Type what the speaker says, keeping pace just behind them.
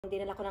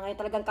Dinala ko na ngayon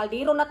talagang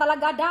kaldero na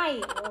talaga, day.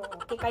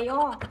 Oh, okay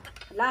kayo.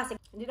 Wala,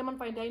 hindi naman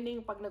fine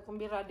dining pag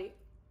nagkumbira, di.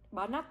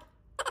 Banat.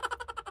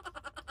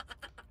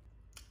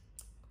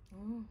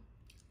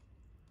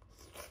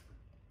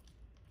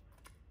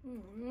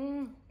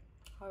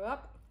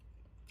 Harap.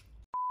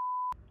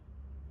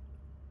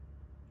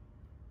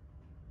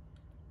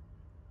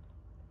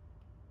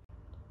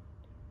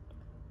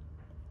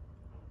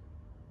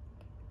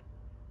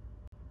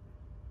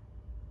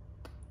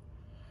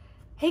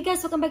 Hey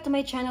guys, welcome back to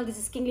my channel. This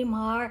is King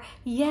Limar.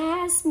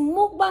 Yes,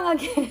 mukbang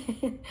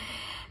again.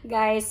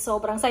 Guys,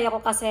 sobrang saya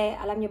ko kasi,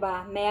 alam nyo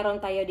ba, meron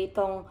tayo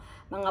ditong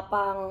mga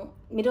pang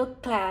middle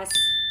class.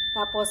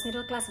 Tapos,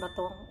 middle class ba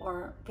to?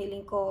 Or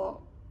feeling ko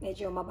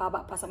medyo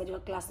mababa pa sa middle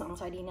class ng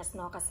sardinas,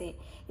 no? Kasi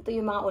ito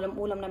yung mga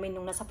ulam-ulam namin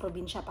nung nasa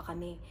probinsya pa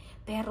kami.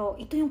 Pero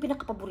ito yung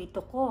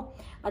pinaka-paborito ko.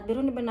 At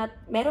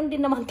meron din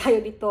naman tayo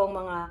ditong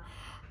mga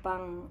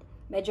pang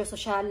medyo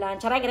sosyalan.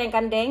 Charay, kaya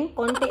kandeng.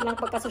 Konti lang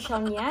pagka-sosyal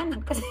niyan.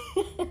 Kasi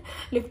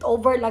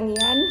leftover lang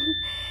yan.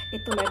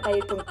 Ito na tayo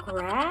itong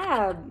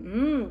crab.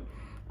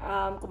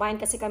 Kumain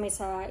kasi kami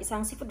sa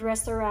isang seafood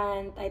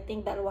restaurant. I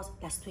think that was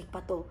last week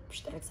pa to.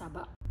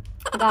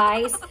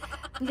 Guys,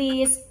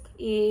 please,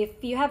 if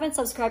you haven't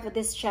subscribed to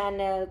this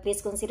channel,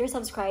 please consider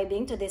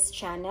subscribing to this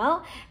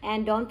channel.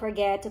 And don't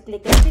forget to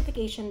click the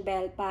notification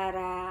bell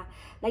para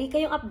lagi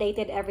kayong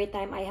updated every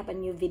time I have a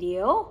new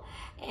video.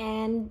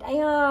 And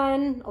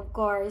ayun, of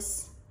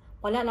course,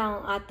 wala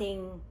lang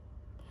ating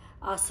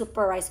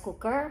super rice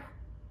cooker.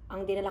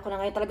 Ang dinala ko na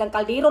ngayon talagang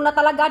kaldero na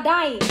talaga,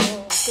 day.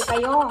 Okay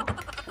kayo.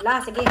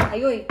 Wala, sige,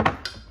 ayoy.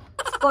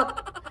 Scott,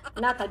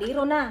 na,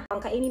 kaldero na.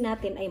 Ang kainin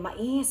natin ay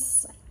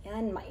mais.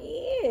 Ayan,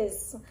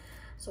 mais.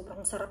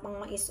 Sobrang sarap ang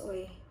mais,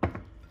 oy.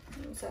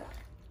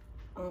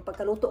 Ang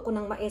pagkaluto ko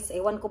ng mais,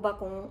 ewan ko ba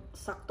kung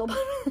sakto ba.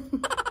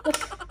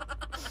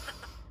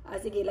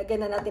 Sige,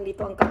 lagyan na natin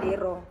dito ang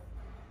kaldero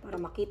para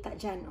makita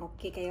dyan.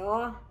 Okay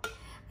kayo?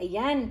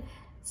 Ayan.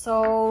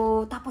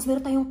 So, tapos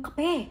meron tayong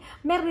kape.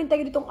 Meron din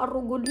tayo ditong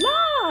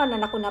arugula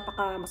na naku,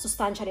 napaka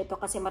masustansya nito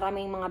kasi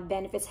maraming mga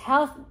benefits,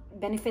 health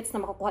benefits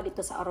na makukuha dito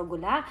sa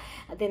arugula.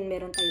 At then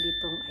meron tayo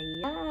ditong,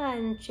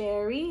 ayan,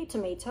 cherry,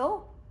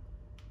 tomato.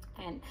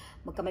 And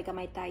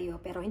magkamay-kamay tayo.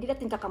 Pero hindi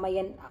natin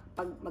kakamayan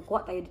pag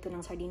magkuha tayo dito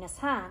ng sardinas,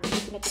 ha?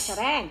 Hindi natin siya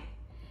rin.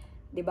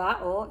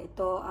 Diba? O,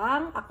 ito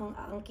ang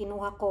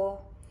kinuha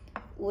ko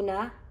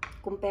una,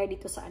 compare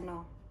dito sa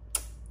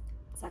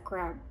sa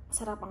crab.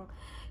 Sarap ang,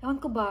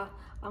 ewan ko ba,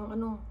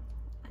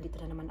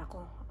 andito na naman ako.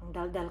 Ang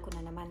daldal ko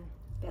na naman.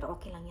 Pero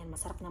okay lang yan.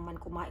 Masarap naman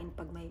kumain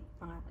pag may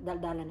mga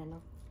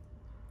daldalan,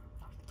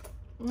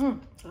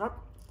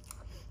 sarap.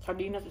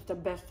 Sardinas is the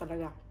best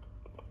talaga.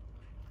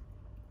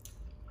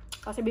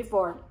 Kasi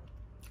before,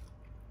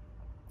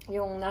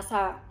 yung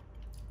nasa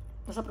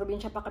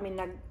probinsya pa kami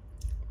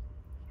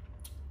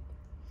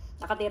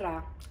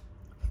nakatira.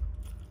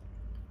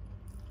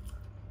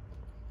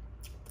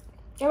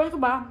 Ewan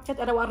ko ba,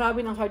 kahit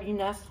araw-arawin ang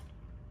sardinas,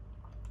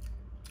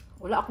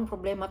 wala akong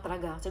problema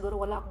talaga. Siguro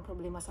wala akong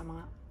problema sa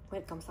mga,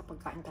 when it comes sa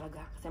pagkain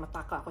talaga. Kasi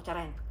mataka ako,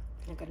 charay.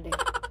 Pinagkandeng.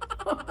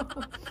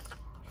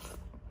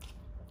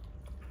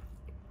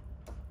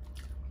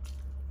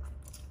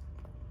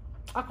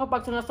 Ako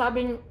pag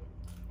sinasabing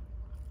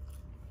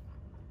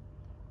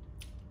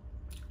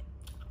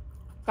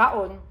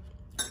kaon,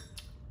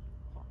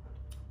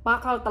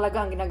 bakal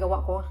talaga ang ginagawa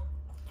ko.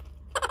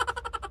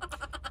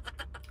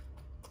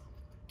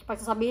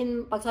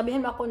 Pagsabihin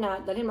mo ako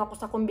na dalhin mo ako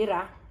sa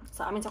kumbira,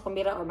 sa amin sa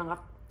kumbira o mga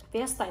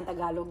fiesta in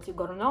Tagalog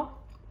siguro, no?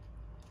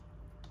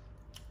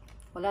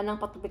 Wala nang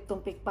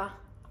patumpik-tumpik pa.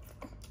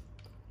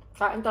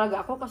 Kain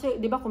talaga ako kasi,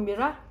 di ba,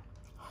 kumbira?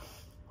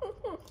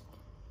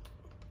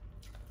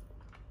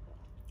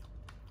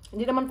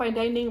 Hindi naman fine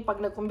dining pag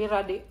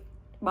nagkumbira, di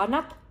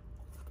banat.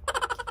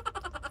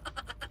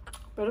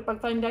 Pero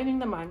pag fine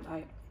dining naman,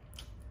 ay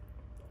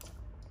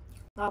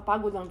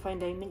nakapagod ang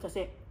fine dining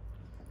kasi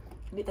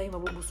hindi tayo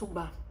mabubusog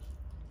ba.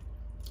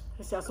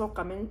 Kasi asok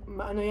kami,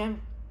 yan,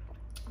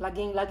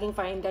 laging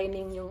fine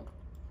dining yung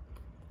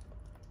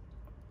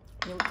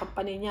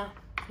company niya.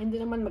 Hindi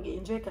naman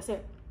mag-i-enjoy kasi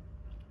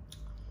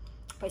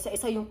pa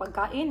isa-isa yung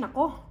pagkain,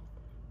 ako.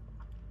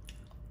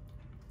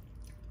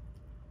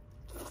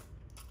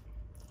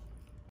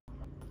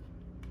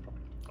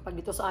 Pag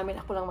dito sa amin,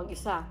 ako lang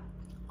mag-isa.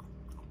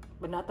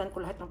 Banatan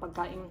ko lahat ng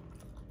pagkain.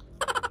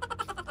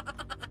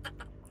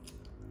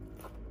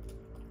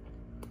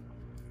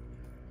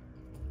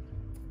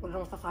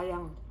 Walang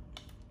sasayang.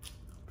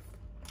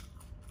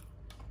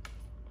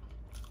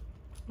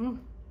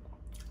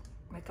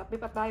 May kape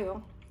pa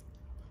tayo.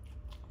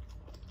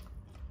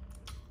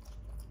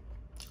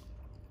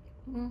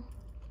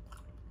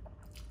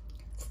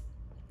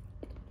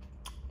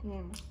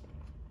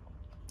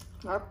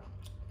 Sarap.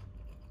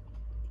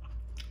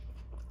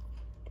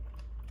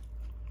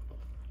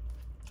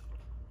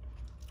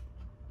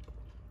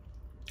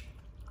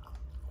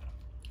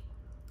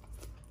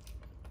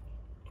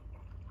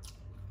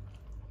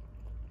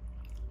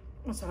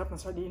 Ang sarap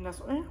ng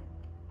sardinas.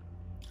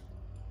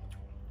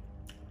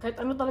 Kahit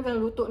ano talagang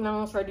luto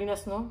ng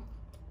sardinas, no?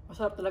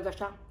 Masarap talaga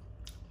siya.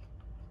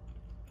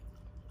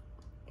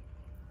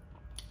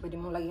 Pwede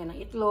mong lagyan ng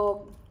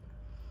itlog.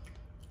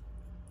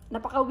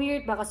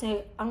 Napaka-weird ba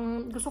kasi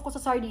ang gusto ko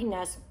sa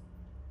sardinas,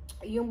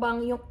 yung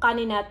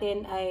kanin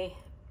natin ay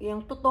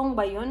yung tutong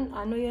ba yun?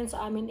 Ano yun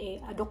sa amin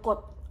eh?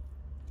 Adukot.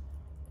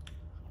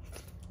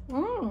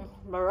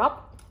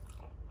 Marap.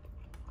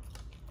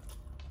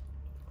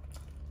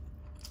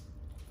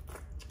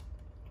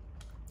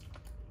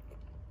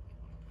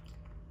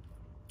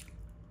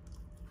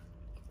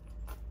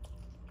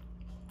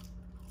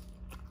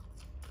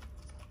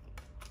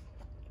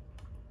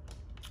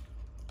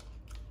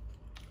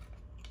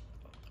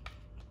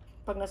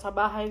 Pag nasa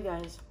bahay,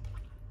 guys,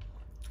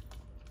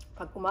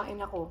 pag kumain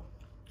ako,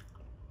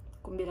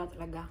 kumbira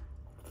talaga.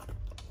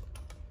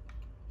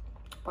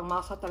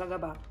 Pangmasa talaga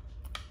ba?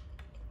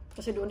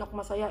 Kasi doon ako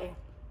masaya eh.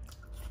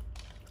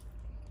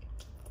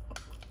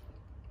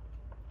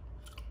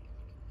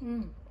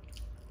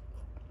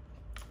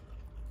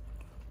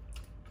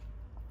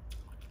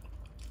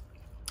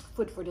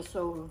 Food for the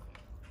soul.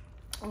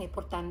 Ang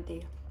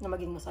importante na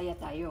maging masaya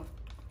tayo.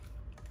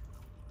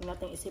 Huwag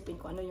natin isipin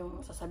kung ano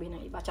yung sasabihin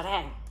ng iba.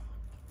 Tsareng!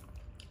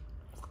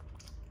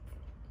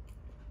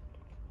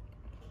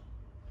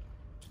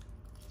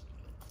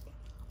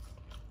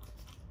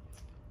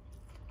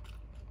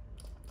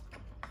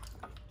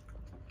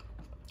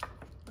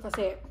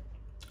 Kasi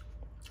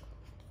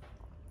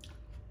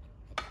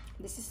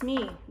this is me.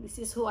 This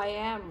is who I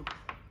am.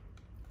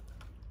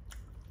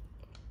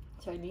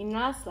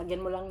 Sardinas,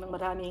 lagyan mo lang ng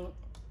maraming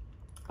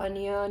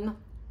onion,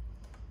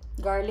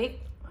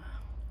 garlic.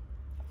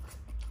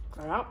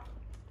 Sarap.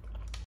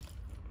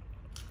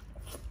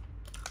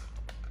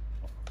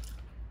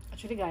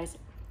 Actually guys,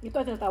 ito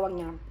ang tinatawag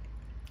niya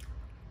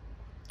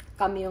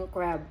kamyong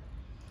crab.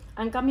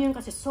 Ang kamyong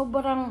kasi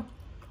sobrang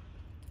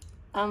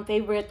ang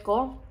favorite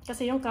ko.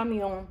 Kasi yung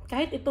kamyong,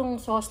 kahit itong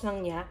sauce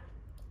lang niya,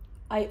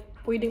 ay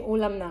pwedeng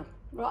ulam na.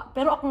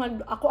 Pero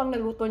ako ang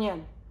nagluto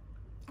niyan.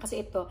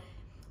 Kasi ito,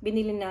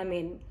 binili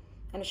namin,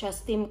 ano siya,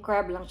 steam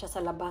crab lang siya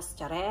sa labas.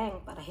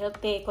 Tsareng, para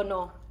healthy ko,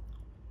 no.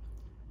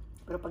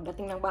 Pero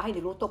pagdating ng bahay,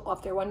 niluto ko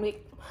after 1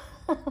 week.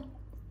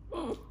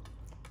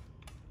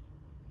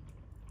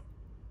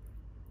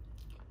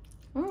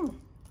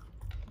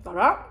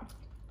 Sarap.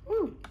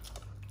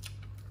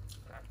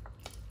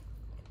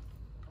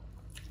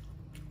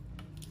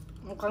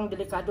 Mukhang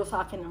delikado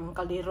sa akin ang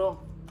kaldero.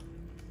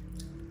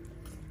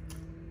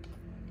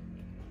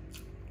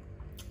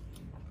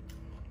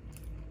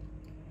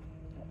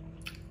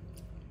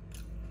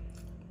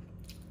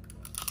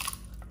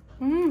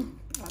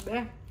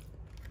 Grabe.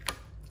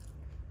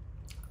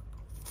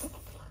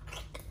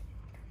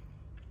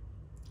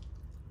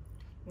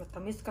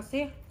 Matamis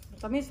kasi.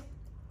 Matamis.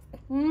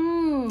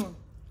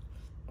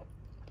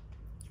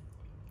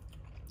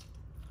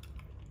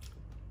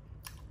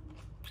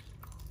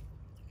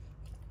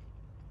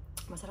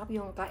 Masarap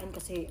yung kain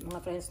kasi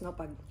mga friends, no,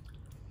 pag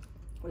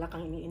wala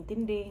kang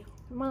iniintindi.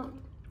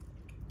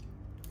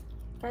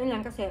 Kain lang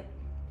kasi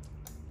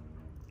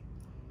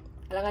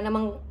kailangan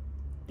namang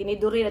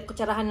tinidurin at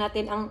kutsarahan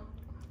natin ang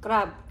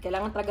crab.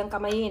 Kailangan talagang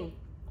kamayin.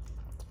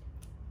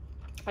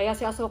 Kaya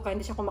si Asoka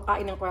hindi siya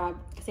kumakain ng crab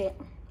kasi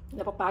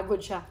napapagod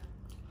siya.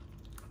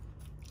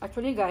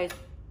 Actually guys,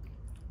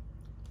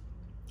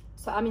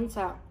 sa amin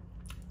sa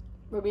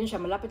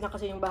probinsya, malapit na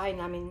kasi yung bahay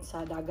namin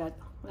sa dagat.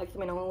 Lagi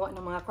kami nangunguha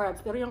ng mga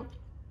crabs. Pero yung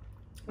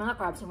mga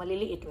crabs,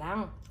 maliliit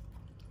lang.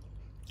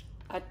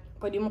 At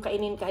pwede mo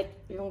kainin kahit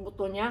yung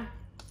buto niya.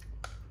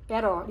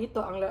 Pero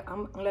dito,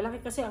 ang lalaki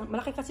kasi,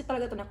 malaki kasi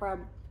talaga ito na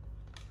crab.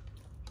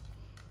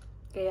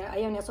 Kaya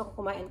ayaw niya so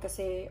kumain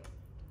kasi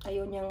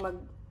ayaw niyang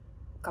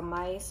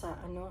magkamay sa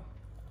ano.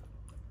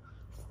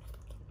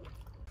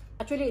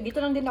 Actually, dito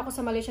lang din ako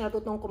sa Malaysia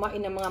natutong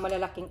kumain ng mga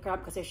malalaking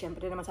crab kasi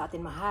syempre naman sa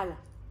atin mahal.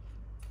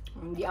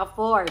 Hindi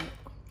afford.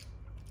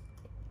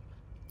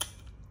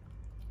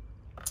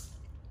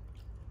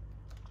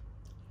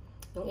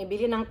 Yung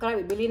ibili ng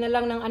crab, ibili na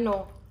lang ng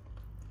ano,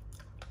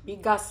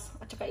 bigas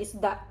at saka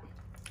isda.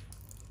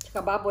 At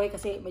saka baboy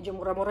kasi medyo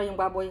mura-mura yung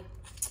baboy.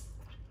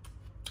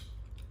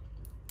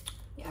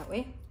 Yawe.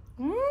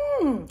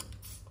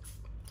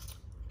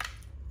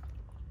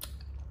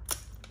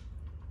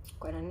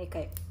 Kuha na ni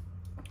kay.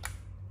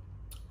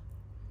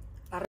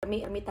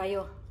 Army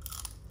tayo.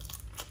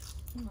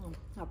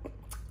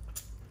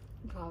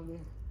 Grabe.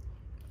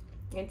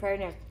 In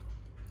fairness,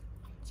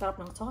 sarap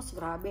ng sauce,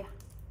 grabe.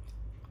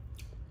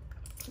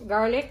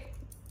 Garlic,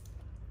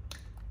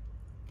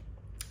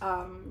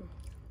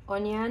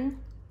 onion,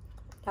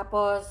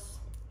 tapos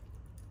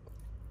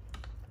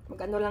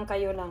magano lang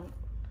kayo ng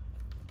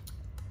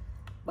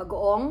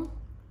bagoong,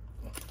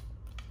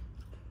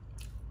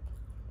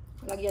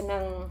 lagyan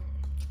ng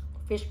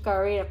fish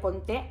curry na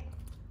konti,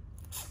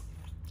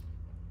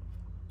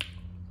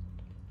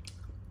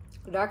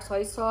 dark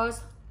soy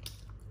sauce,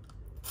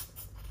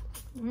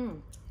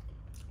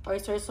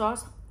 oyster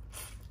sauce,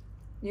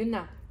 yun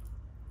na.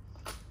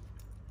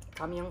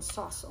 Kamyong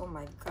sauce, oh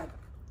my god.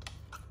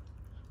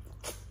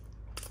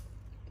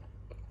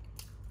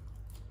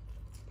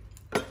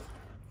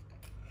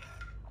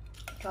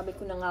 Sabi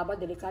ko na nga ba,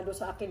 delikado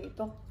sa akin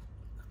ito.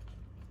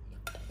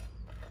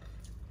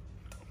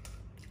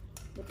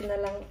 Buti na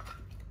lang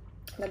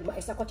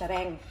nagmais ako,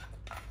 tsareng.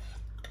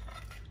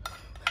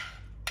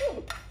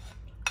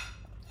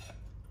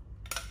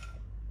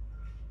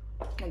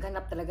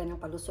 Naghanap talaga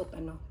ng palusot,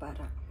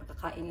 para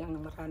makakain lang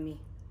ng marami.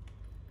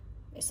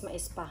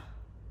 Mais pa.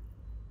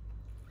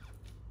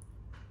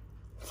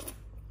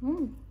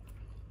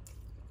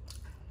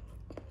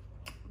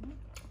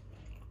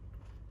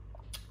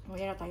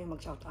 Ngayon na tayo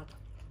mag-shout out.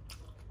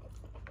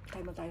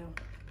 Tayo mo tayo.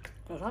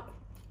 Sarap.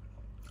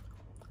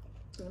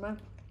 Ito naman.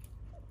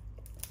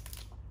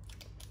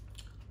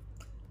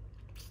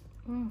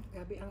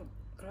 Grabe ang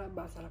crab.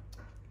 Sarap.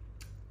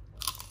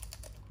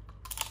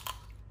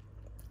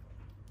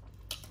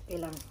 Okay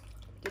lang.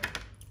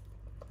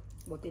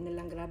 Buti na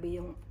lang, grabe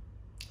yung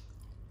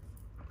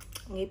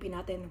ngipin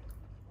natin.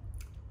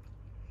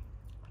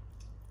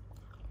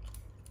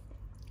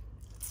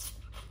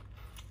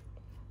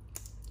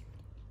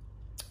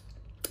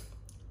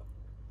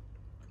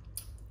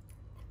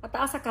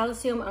 Mataas sa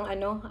calcium ang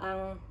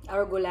ang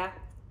arugula.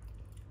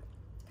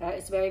 Kaya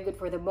it's very good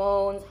for the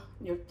bones,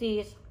 your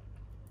teeth.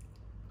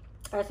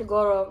 Kaya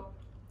siguro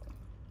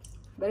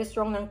very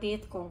strong ng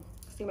teeth ko.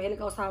 Kasi mahilig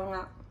ako sa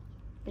mga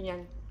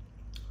ganyan.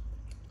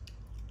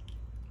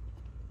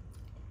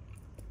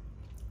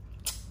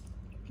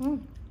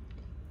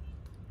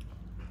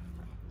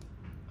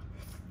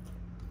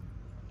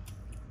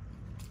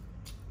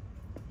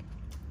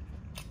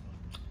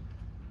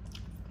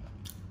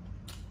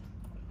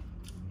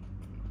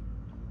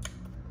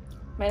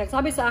 May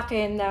nagsabi sa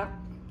akin na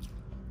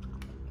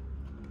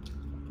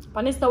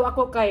panis daw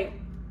ako kay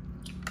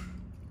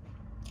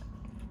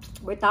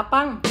Boy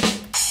Tapang.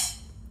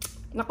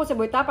 Naku, si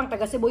Boy Tapang,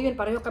 taga Cebu yun.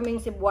 Pareho kaming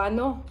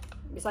Cebuano.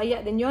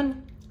 Bisaya din yun.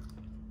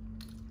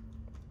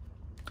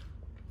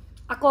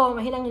 Ako,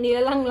 mahinang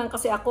nilalang lang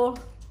kasi ako.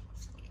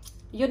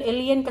 Yun,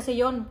 alien kasi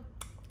yun.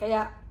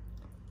 Kaya,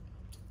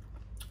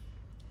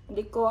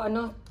 hindi ko,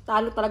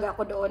 talo talaga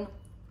ako doon.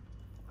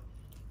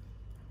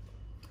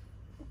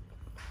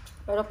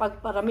 Pero pag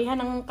paramihan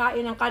ng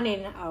kain ng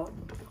kanin,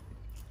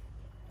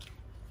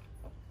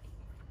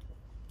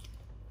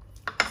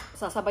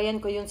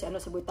 sasabayan ko yun si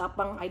Boy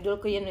Tapang. Idol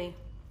ko yun eh.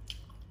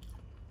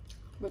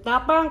 Boy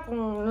Tapang,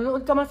 kung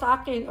nanonood ka man sa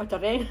akin,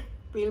 tsareng,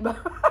 feel ba?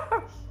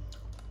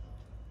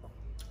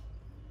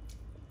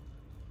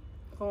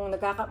 Kung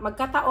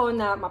magkataon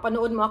na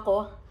mapanood mo ako,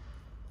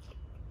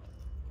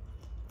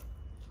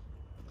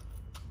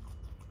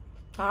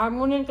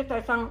 hahamunin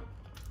kita isang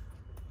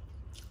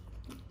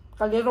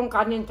kalirong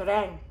kanin,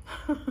 tsareng.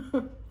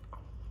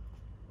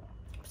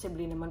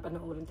 Posible naman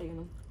panoorin tayo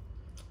nun.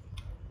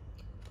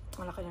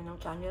 Wala ka na ng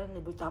channel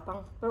ni Boy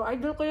Tapang. Pero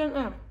idol ko yun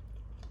eh.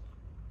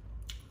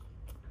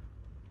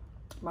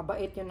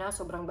 Mabait yun na,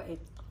 sobrang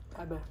bait.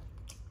 Sabi.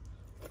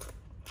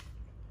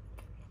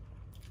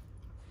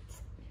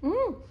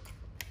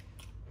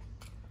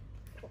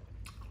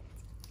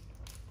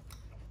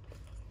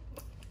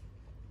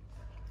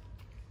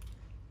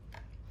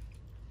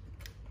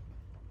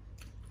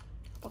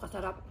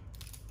 Napakasarap.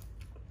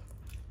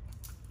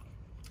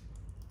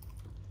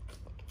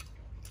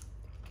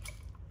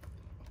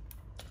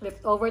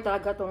 Leftover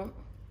talaga tong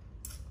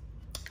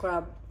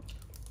crab.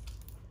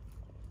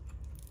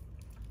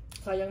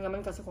 Sayang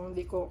naman kasi kung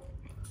hindi ko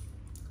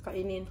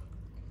kainin.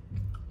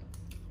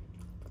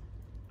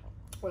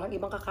 Walang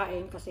ibang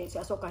kakain kasi si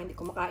Asoka hindi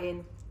ko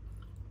makain.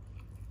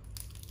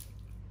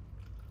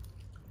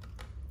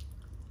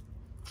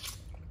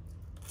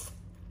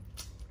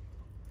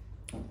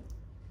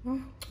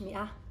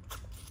 Mia.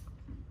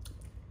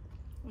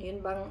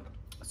 Yun bang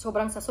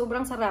sobrang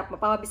sarap,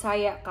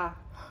 mapapabisaya ka.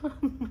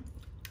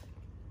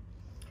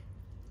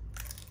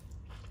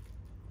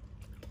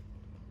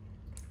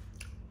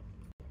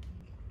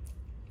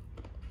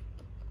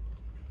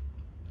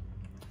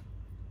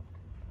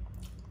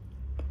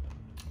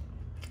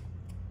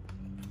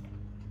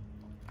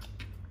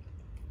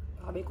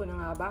 Sabi ko na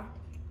nga ba?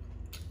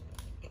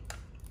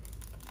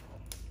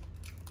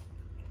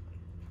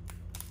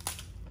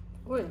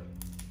 Uy.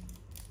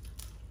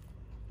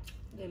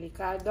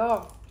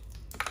 Delikado.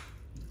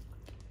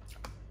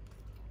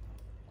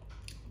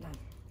 Yan.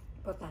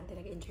 Importante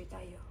nag-enjoy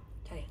tayo.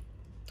 Tsari.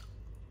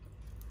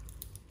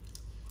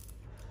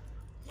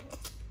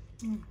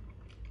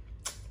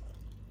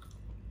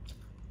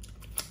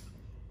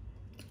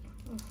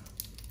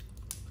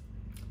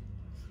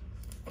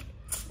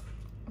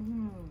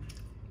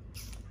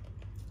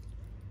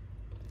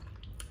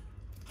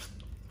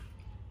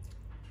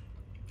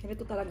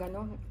 Ito talaga,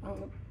 no?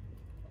 Ang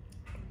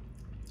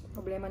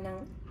problema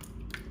ng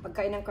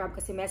pagkain ng crab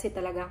kasi messy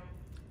talaga.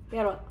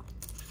 Pero,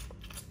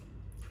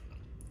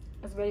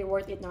 it's very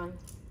worth it naman.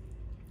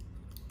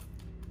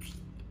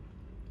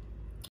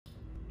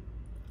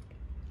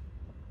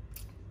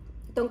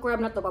 Itong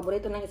crab na to,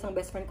 paborito ng isang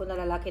best friend ko na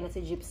lalaki na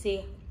si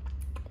Gypsy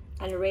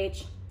and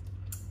Rach.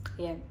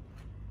 Ayan.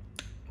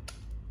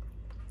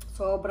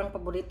 Sobrang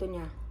paborito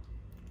niya.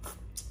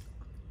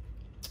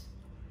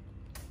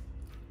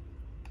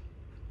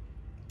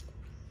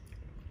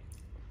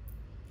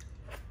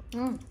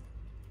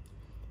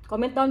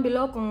 Comment down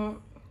below kung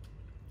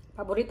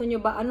Paborito nyo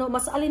ba? Ano,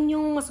 mas alin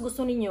yung mas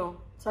gusto ninyo?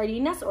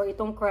 Sardinas or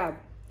itong crab?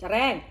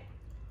 Tsareng!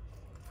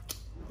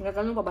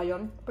 Nagtanong pa ba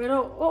yun?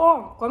 Pero,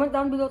 oo, comment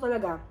down below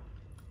talaga.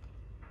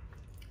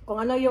 Kung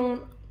ano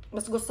yung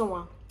mas gusto mo.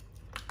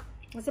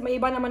 Kasi may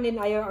iba naman din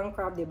ayaw ang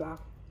crab, diba?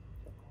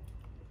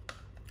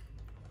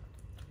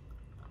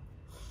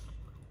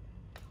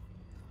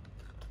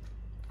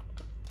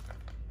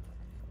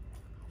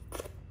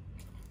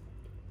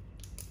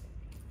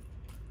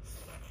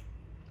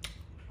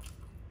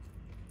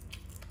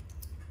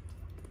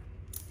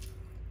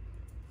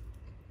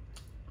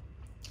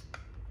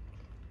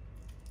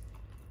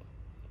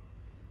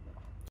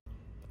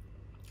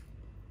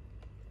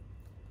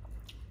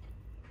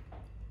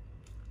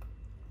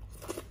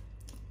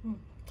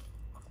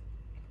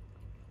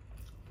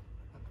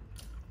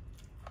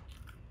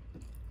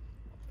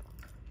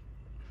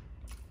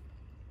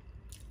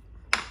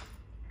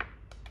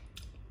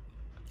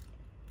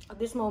 At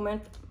this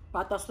moment,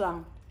 patas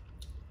lang.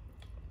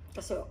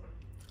 Kasi,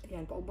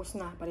 ayan, paubos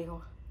na,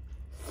 pareho.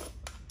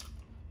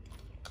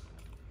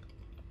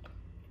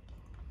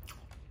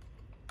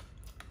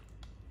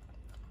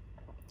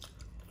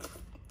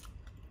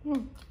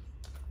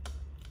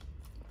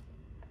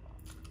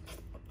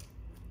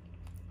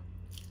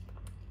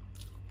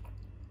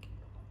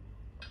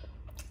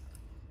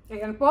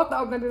 Ayan po,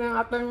 taog na din ang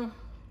ating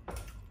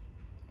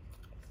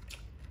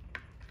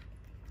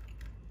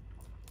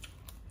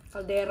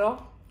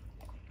kaldero.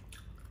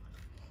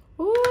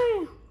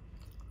 Uy!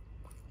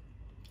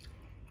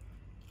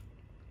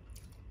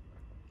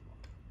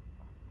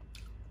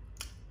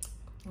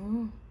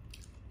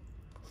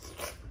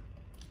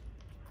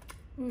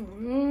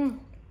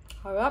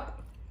 Harap.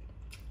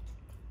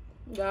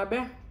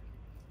 Grabe.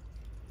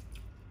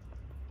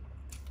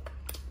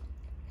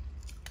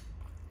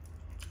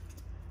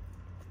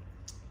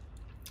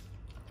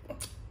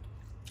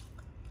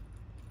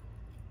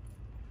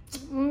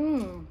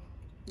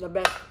 The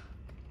best.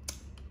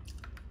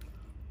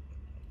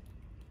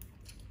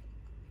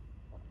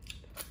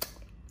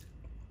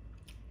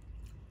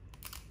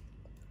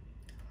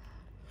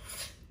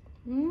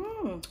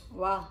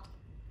 Wow.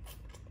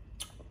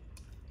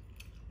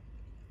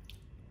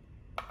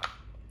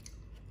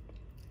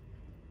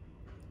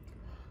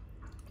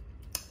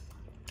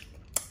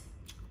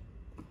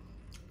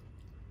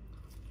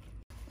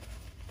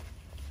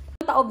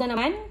 Taob na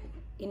naman.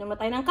 Inom na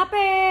tayo ng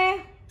kape.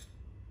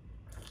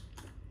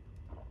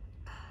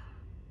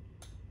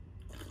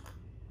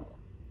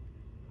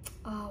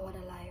 Oh, what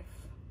a life.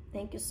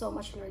 Thank you so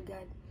much, Lord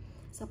God,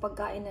 sa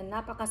pagkain na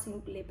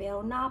napakasimple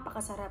pero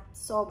napakasarap.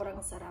 Sobrang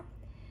sarap.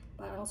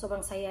 Parang sobrang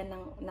saya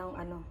ng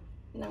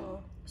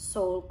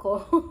soul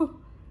ko.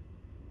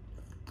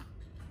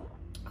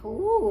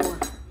 Ooh.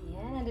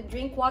 Yan, the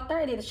drink water.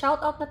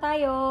 Shout out na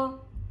tayo.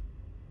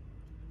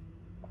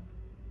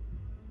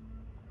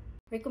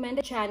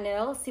 Recommended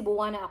channel,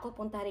 Cebuana ako.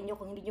 Punta rin nyo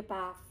kung hindi nyo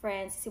pa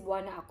friends,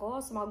 Cebuana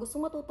ako. Sa mga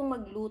gustong matutong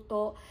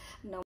magluto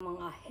ng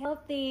mga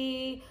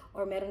healthy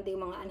or meron ding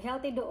mga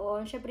unhealthy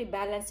doon. Syempre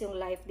balance yung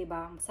life, di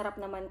ba? Masarap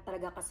naman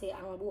talaga kasi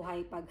ang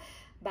buhay pag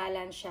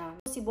balance siya.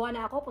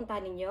 Cebuana ako,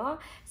 puntahan ninyo.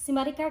 Si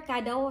Marie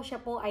Carcado, siya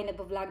po ay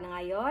nagbo-vlog na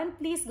ngayon.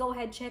 Please go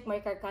ahead, check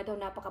Marie Carcado.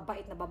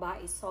 Napakabait na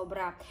babae,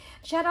 sobra.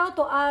 Shout out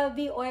to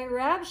Avi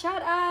Oyrab.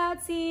 Shout out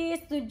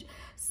sis to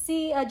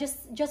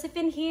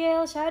Josephine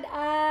Hill. Shout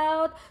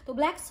out to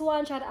Black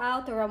Swan. Shout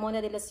out to Ramona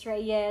de los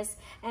Reyes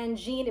and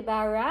Jean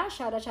Ibarra.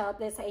 Shout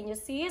out sa inyo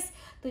sis.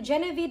 To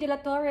Genevieve de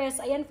la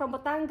Torres. Ayan, from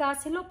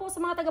Batangas. Hello po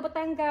sa mga taga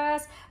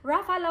Batangas.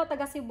 Rafa Lau,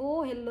 taga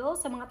Cebu. Hello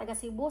sa mga taga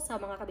Cebu, sa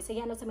mga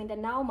Kabisayan sa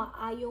Mindanao.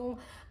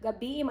 Maayong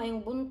gabi,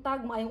 maayong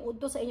buntag, maayong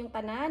udto sa inyong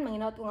tanan.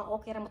 Manginawat ko nga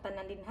okay ra mo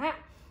tanan din ha.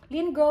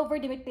 Lynn Grover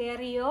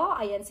Dimiterio,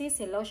 ayan sis,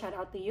 hello, shout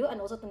out to you.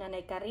 And also to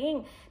Nanay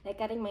Karing. Nanay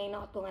Karing, may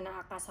ito nga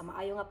naaka sa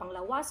maayo nga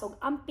panglawas o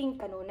amping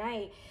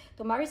kanunay.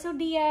 To Marisol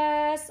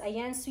Diaz,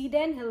 ayan,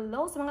 Sweden,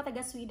 hello sa mga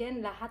taga Sweden,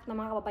 lahat ng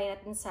mga kababayan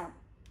natin sa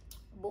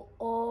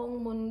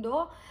buong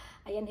mundo.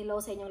 Ayan, hello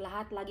sa inyong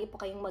lahat. Lagi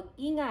po kayong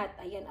mag-ingat.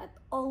 Ayan, at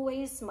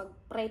always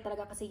mag-pray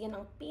talaga kasi yan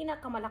ang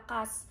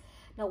pinakamalakas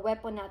na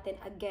weapon natin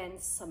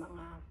against sa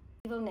mga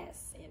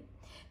evilness. Ayan.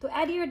 To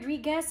Eddie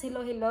Rodriguez,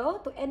 hello, hello.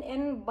 To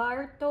NN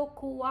Barto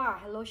Kua,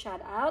 hello, shout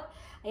out.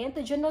 Ayan,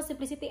 to Juno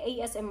Simplicity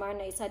ASMR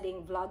na isa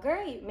ding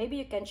vlogger. Maybe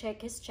you can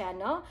check his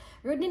channel.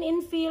 Rodin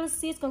Infield,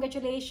 sis,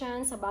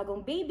 congratulations sa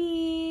bagong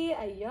baby.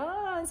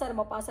 Ayan, sana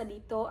mapasa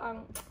dito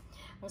ang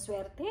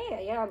swerte.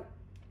 Ayan.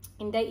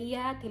 Inday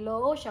Iyat,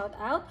 hello, shout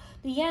out.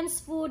 To Jens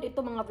Food,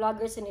 ito mga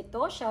vloggers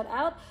nito, shout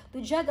out. To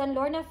Jag and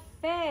Lorna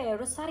Fe,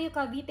 Rosario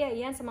Cavite,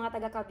 ayan sa mga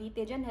taga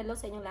Cavite dyan, hello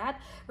sa inyong lahat.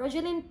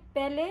 Rogeline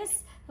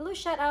Peles, hello,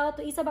 shout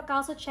out. To Isa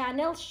Bacalso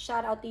Channel,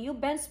 shout out to you.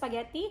 Ben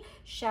Spaghetti,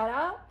 shout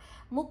out.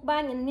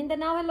 Mukbang in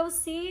Mindanao, hello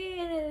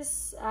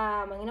sis.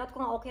 Manginot ko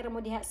nga okay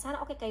ramo diha.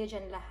 Sana okay kayo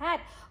dyan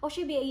lahat.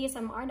 Oshibi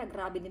ASMR,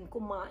 nagrabe din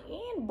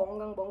kumain.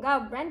 Bonggang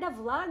bongga. Brenda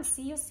Vlog,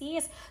 see you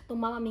sis.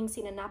 Tumama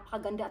Mingsi na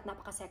napakaganda at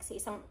napakasexy.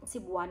 Isang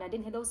Cebuana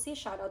din. Hello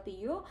sis, shout out to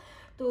you.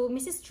 To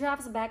Mrs.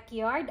 Draft's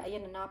Backyard,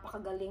 ayan na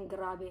napakagaling,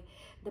 grabe.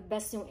 The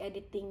best yung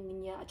editing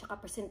niya at saka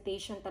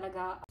presentation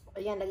talaga.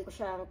 Ayan, lagi ko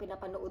siyang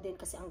pinapanood din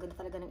kasi ang ganda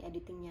talaga ng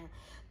editing niya.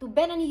 To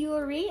Ben and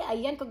Yuri,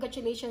 ayan,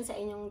 congratulations sa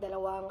inyong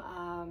dalawang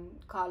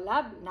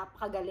collab.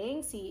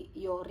 Napakagaling si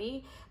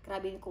Yuri.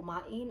 Grabe yung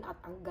kumain at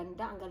ang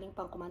ganda, ang galing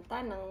pang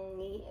kumanta ng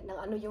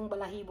ano yung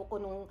balahibo ko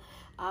nung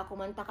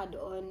kumanta ka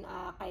doon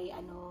kay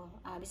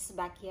Mrs.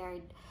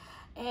 Backyard.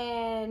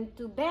 And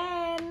to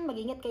Ben,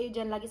 mag-ingat kayo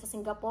dyan lagi sa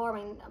Singapore.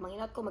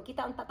 Mangingat ko,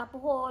 magkita ang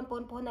tatapuhon,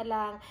 puhon-puhon na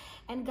lang.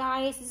 And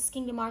guys, this is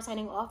King Limar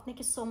signing off.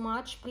 Thank you so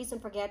much. Please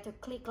don't forget to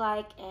click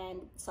like and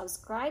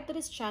subscribe to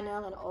this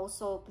channel. And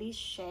also, please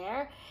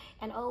share.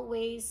 And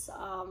always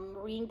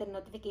ring the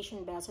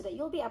notification bell so that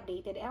you'll be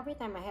updated every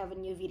time I have a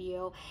new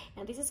video.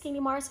 And this is King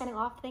Limar signing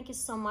off. Thank you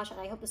so much.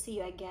 And I hope to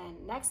see you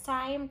again next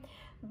time.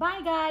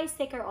 Bye guys.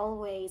 Take care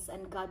always.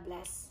 And God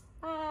bless.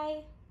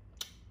 Bye.